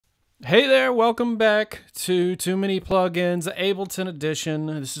Hey there, welcome back to Too Many Plugins, Ableton Edition.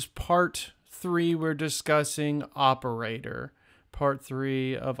 This is part 3. We're discussing operator. Part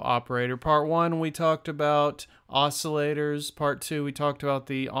 3 of operator. Part 1, we talked about oscillators. Part 2, we talked about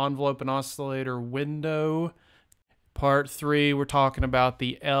the envelope and oscillator window. Part 3, we're talking about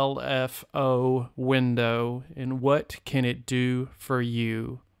the LFO window and what can it do for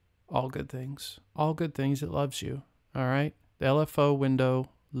you. All good things. All good things. It loves you. All right? The LFO window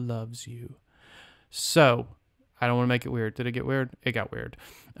loves you. So, I don't want to make it weird. Did it get weird? It got weird.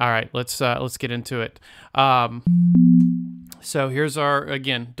 All right, let's get into it. So here's our,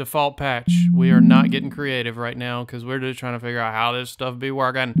 again, default patch. We are not getting creative right now because we're just trying to figure out how this stuff be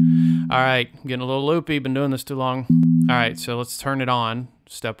working. All right, getting a little loopy. Been doing this too long. All right, so let's turn it on.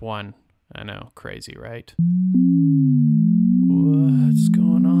 Step 1. I know, crazy, right? What's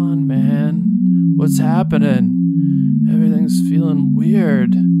going on, man? What's happening? Everything's feeling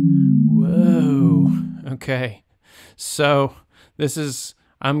weird. Whoa. Okay. So this is,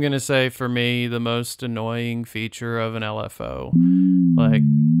 I'm going to say for me, the most annoying feature of an LFO. Like,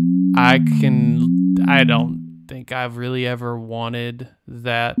 I don't think I've really ever wanted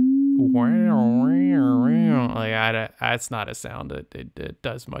that. Like, it's not a sound it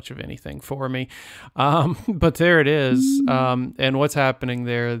does much of anything for me. But there it is. And what's happening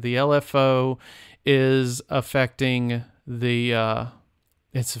there, the LFO is affecting the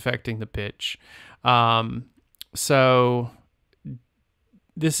pitch. So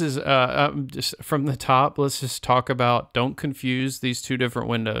this is just from the top. Let's just talk about, don't confuse these two different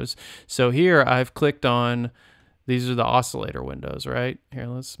windows. So here I've clicked on, these are the oscillator windows, right? Here,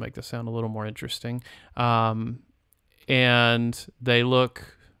 let's make this sound a little more interesting. And they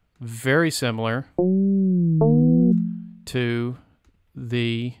look very similar to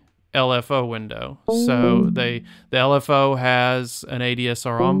the LFO window. So the LFO has an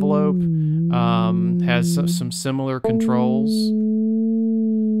ADSR envelope, has some similar controls,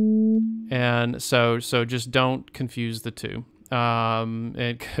 and so just don't confuse the two.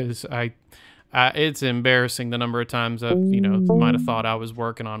 Because it's embarrassing the number of times I might have thought I was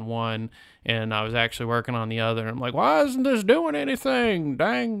working on one and I was actually working on the other. And I'm like, why isn't this doing anything?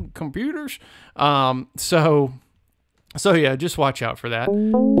 Dang computers. So yeah, just watch out for that.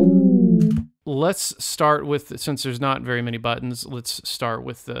 Let's start with, since there's not very many buttons, let's start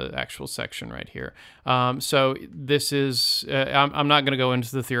with the actual section right here. So this is, I'm not going to go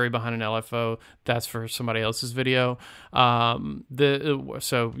into the theory behind an LFO. That's for somebody else's video.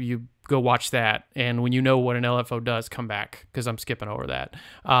 So you go watch that, and when you know what an LFO does, come back, because I'm skipping over that.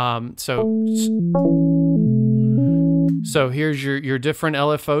 So here's your different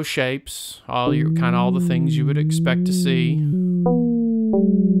LFO shapes, all the things you would expect to see.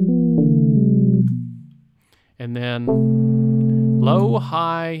 And then low,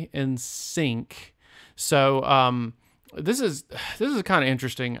 high, and sync. So this is kind of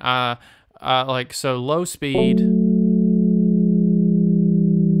interesting. Like, so low speed,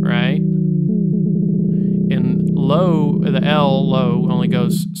 right? And low, the L low only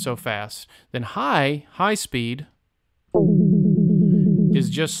goes so fast. Then high speed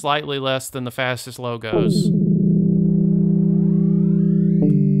is just slightly less than the fastest low goes.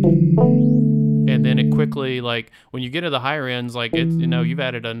 And then it quickly, like, when you get to the higher ends, like, you've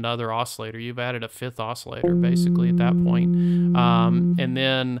added another oscillator. You've added a 5th oscillator, basically, at that point. And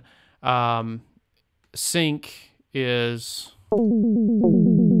then sync is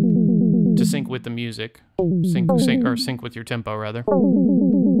to sync with the music. Sync with your tempo, rather.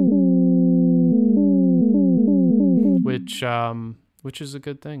 Which is a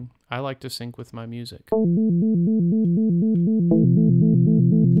good thing. I like to sync with my music.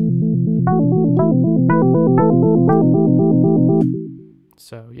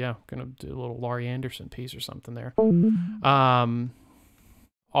 So yeah, gonna do a little Laurie Anderson piece or something there. The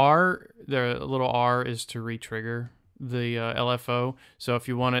little R is to re-trigger the LFO. So if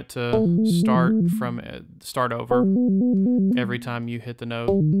you want it to start over every time you hit the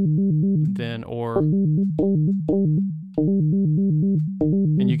note, then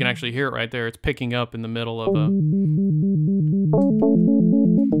and you can actually hear it right there. It's picking up in the middle of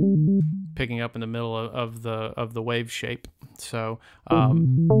the wave shape. So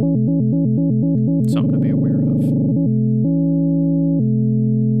something to be aware of.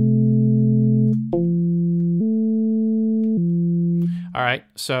 All right,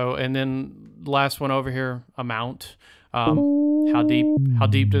 so, and then last one over here, amount. How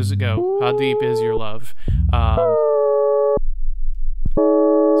deep does it go? How deep is your love?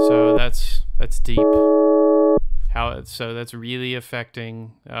 So that's deep. So that's really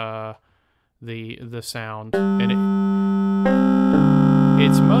affecting the sound, and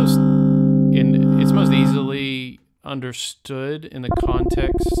it's most easily understood in the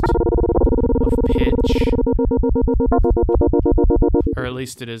context of pitch, or at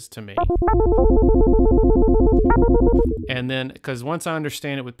least it is to me. And then, because once I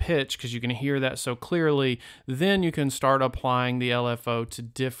understand it with pitch, because you can hear that so clearly, then you can start applying the LFO to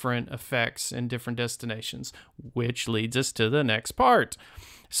different effects and different destinations, which leads us to the next part.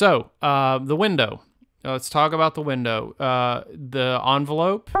 So, the window. Let's talk about the window. The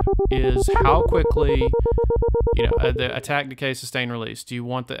envelope is how quickly, the attack, decay, sustain, release. Do you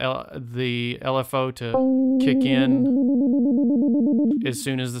want the LFO to kick in as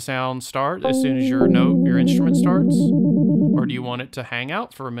soon as the sound starts, as soon as your instrument starts? Or do you want it to hang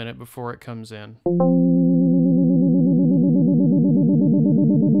out for a minute before it comes in?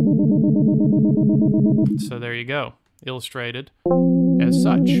 So there you go, illustrated as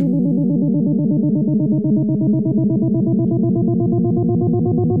such.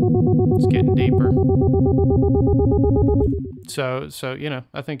 It's getting deeper. So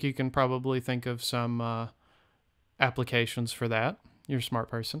I think you can probably think of some applications for that. You're a smart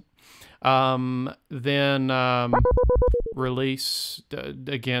person. Then release.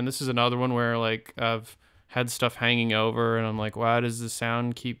 Again, this is another one where like I've had stuff hanging over and I'm like, why does the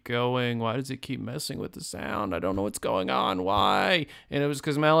sound keep going? Why does it keep messing with the sound? I don't know what's going on. Why? And it was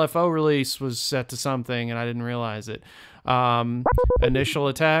because my LFO release was set to something and I didn't realize it. Initial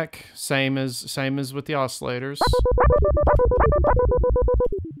attack, same as with the oscillators.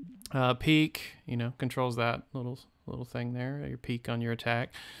 Peak, controls that little thing there, your peak on your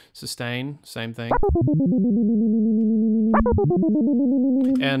attack. Sustain, same thing.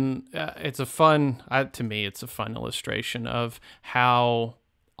 And it's a fun, to me, it's a fun illustration of how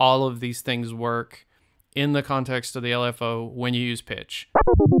all of these things work in the context of the LFO when you use pitch.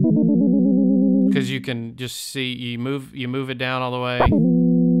 Because you can just see, you move it down all the way,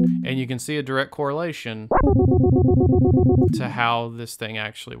 and you can see a direct correlation to how this thing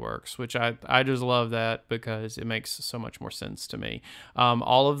actually works, which I just love that because it makes so much more sense to me.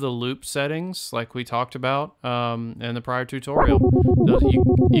 All of the loop settings, like we talked about in the prior tutorial,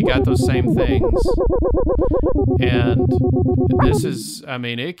 you got those same things. And this is,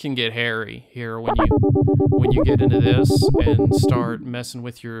 it can get hairy here when you get into this and start messing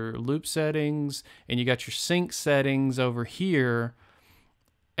with your loop settings, and you got your sync settings over here.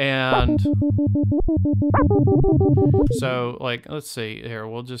 And so, like, let's see here.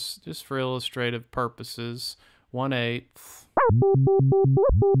 We'll just for illustrative purposes, 1/8.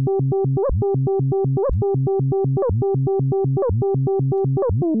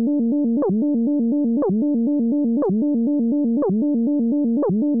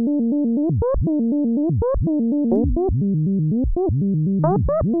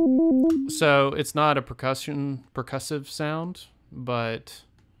 So it's not a percussive sound, but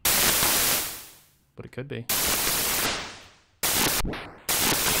it could be.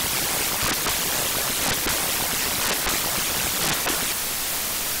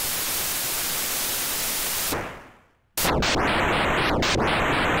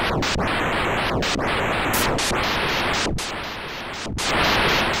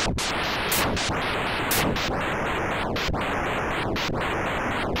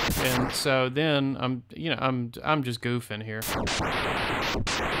 And so then I'm just goofing here.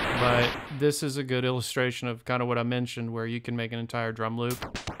 But this is a good illustration of kind of what I mentioned, where you can make an entire drum loop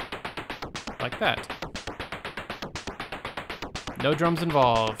like that. No drums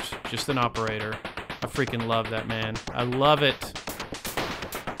involved, just an operator. I freaking love that, man. I love it.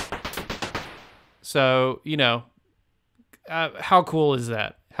 So, how cool is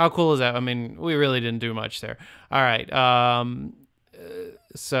that? How cool is that? I mean, we really didn't do much there. All right.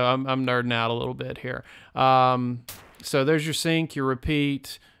 So I'm nerding out a little bit here. So there's your sync, your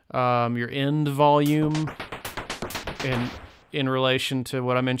repeat, your end volume, and in relation to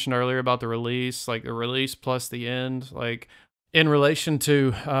what I mentioned earlier about the release, like the release plus the end, like in relation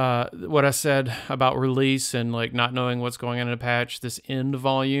to what I said about release and like not knowing what's going on in a patch, this end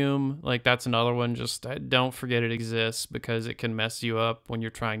volume, like that's another one. Just don't forget it exists, because it can mess you up when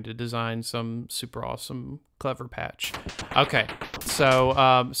you're trying to design some super awesome, clever patch. Okay, so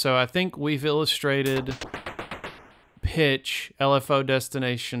I think we've illustrated pitch, LFO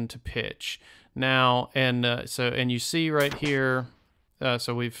destination to pitch. Now, and you see right here,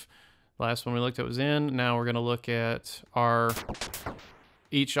 so last one we looked at was in. Now we're going to look at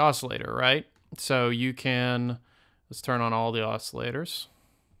each oscillator, right? So let's turn on all the oscillators.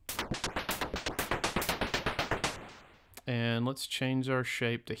 And let's change our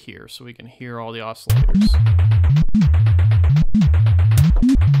shape to here so we can hear all the oscillators.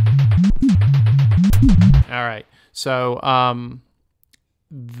 All right. So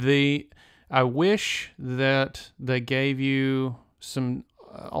I wish that they gave you some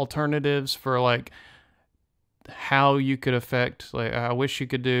alternatives for like how you could affect, like I wish you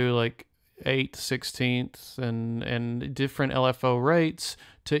could do like 8/16 and different LFO rates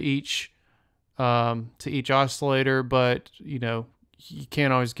to each oscillator, but you know, you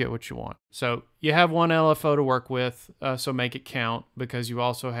can't always get what you want. So you have one LFO to work with, so make it count, because you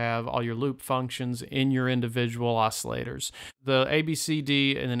also have all your loop functions in your individual oscillators. The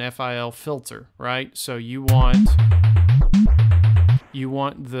ABCD and then FIL filter, right? So you want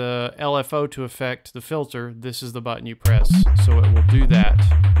the LFO to affect the filter. This is the button you press, so it will do that.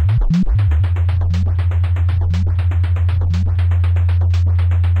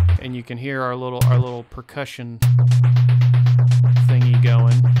 And you can hear our little percussion thingy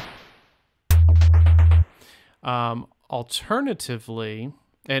going. Alternatively,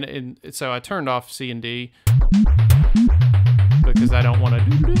 and so I turned off C and D because I don't want to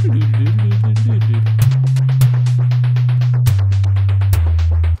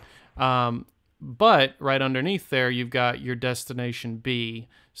but right underneath there, you've got your destination B.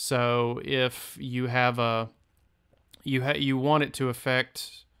 So if you have you want it to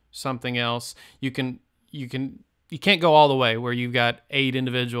affect something else, you can't go all the way where you've got 8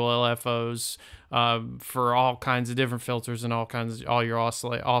 individual LFOs for all kinds of different filters and all your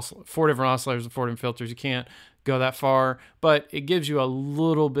 4 different oscillators and 4 different filters. You can't go that far, but it gives you a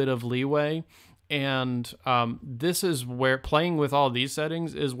little bit of leeway. And this is where playing with all these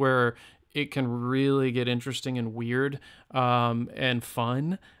settings is where it can really get interesting and weird and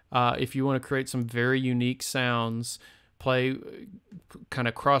fun. If you want to create some very unique sounds, kind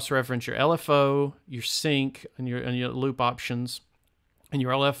of cross-reference your LFO, your sync, and your loop options, and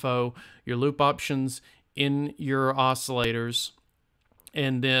your LFO, your loop options in your oscillators,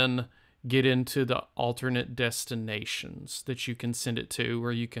 and then get into the alternate destinations that you can send it to,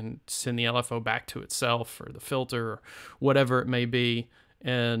 where you can send the LFO back to itself or the filter or whatever it may be.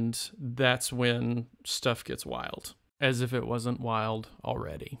 And that's when stuff gets wild, as if it wasn't wild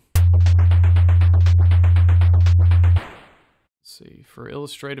already. See, for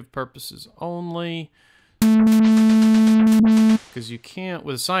illustrative purposes only, because you can't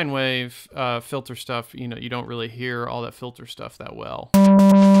with sine wave filter stuff, you know, you don't really hear all that filter stuff that well.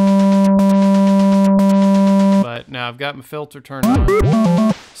 But now I've got my filter turned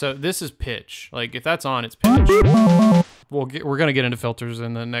on, so this is pitch. Like if that's on, it's pitch. We're gonna get into filters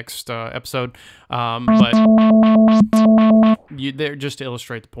in the next episode, but they're just to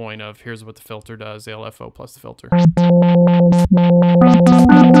illustrate the point of here's what the filter does, the LFO plus the filter.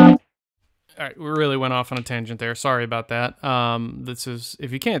 All right, we really went off on a tangent there. Sorry about that. This is,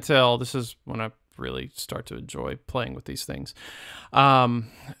 if you can't tell, this is when I really start to enjoy playing with these things.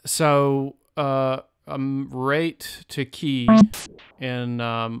 Rate to key and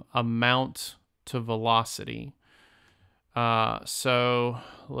amount to velocity. So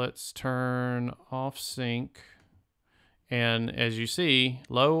let's turn off sync. And as you see,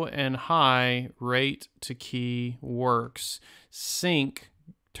 low and high rate to key works. Sync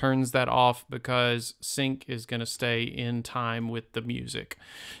turns that off because sync is going to stay in time with the music.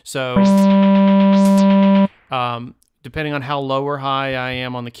 So depending on how low or high I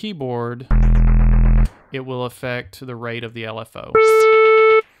am on the keyboard, it will affect the rate of the LFO.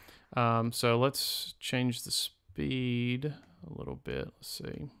 So let's change the speed a little bit. Let's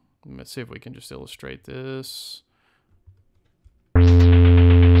see if we can just illustrate this.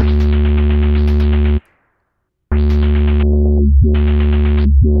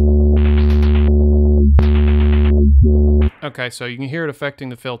 Okay, so you can hear it affecting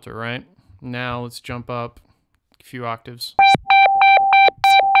the filter, right? Now let's jump up a few octaves.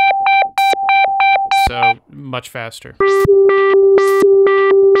 So much faster.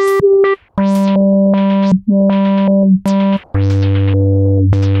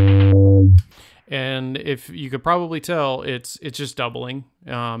 And if you could probably tell, it's just doubling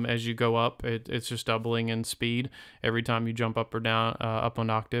as you go up. It's just doubling in speed every time you jump up or down, up an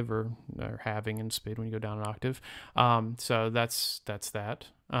octave, or halving in speed when you go down an octave. So that's that.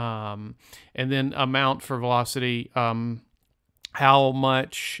 And then amount for velocity. How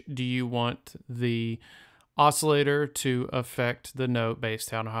much do you want the oscillator to affect the note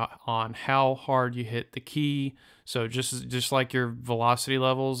based on how hard you hit the key? So just like your velocity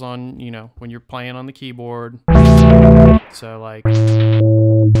levels on, you know, when you're playing on the keyboard. So like,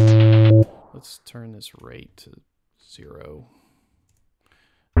 let's turn this rate to 0.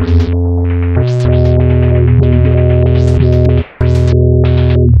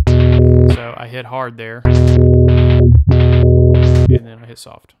 So I hit hard there, and then I hit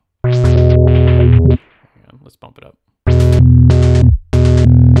soft. Hang on, let's bump it up.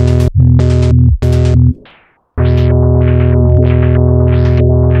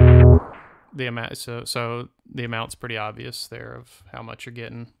 amount, so the amount's pretty obvious there of how much you're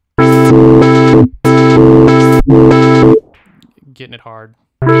getting. Getting it hard.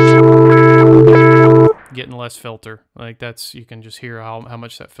 Getting less filter. Like that's, you can just hear how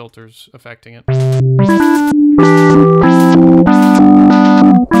much that filter's affecting it.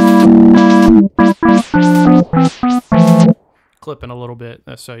 Clipping a little bit.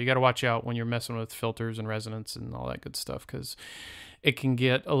 So you got to watch out when you're messing with filters and resonance and all that good stuff, because it can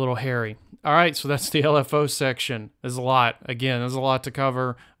get a little hairy. All right, so that's the LFO section. There's a lot. Again, there's a lot to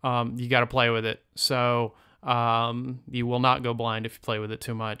cover. You got to play with it. So you will not go blind if you play with it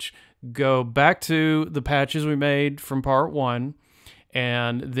too much. Go back to the patches we made from part 1,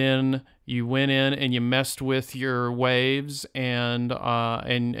 and then you went in and you messed with your waves and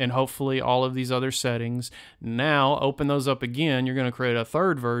hopefully all of these other settings. Now open those up again. You're going to create a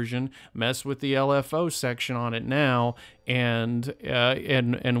third version, mess with the LFO section on it now, and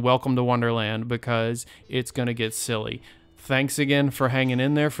welcome to Wonderland, because it's going to get silly. Thanks again for hanging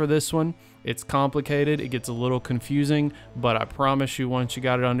in there for this one. It's complicated, it gets a little confusing, but I promise you once you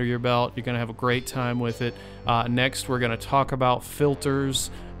got it under your belt, you're going to have a great time with it. Next, we're going to talk about filters,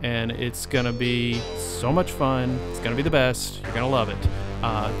 and it's going to be so much fun. It's going to be the best. You're going to love it.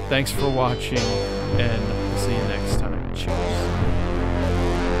 Thanks for watching, and see you next time. Cheers.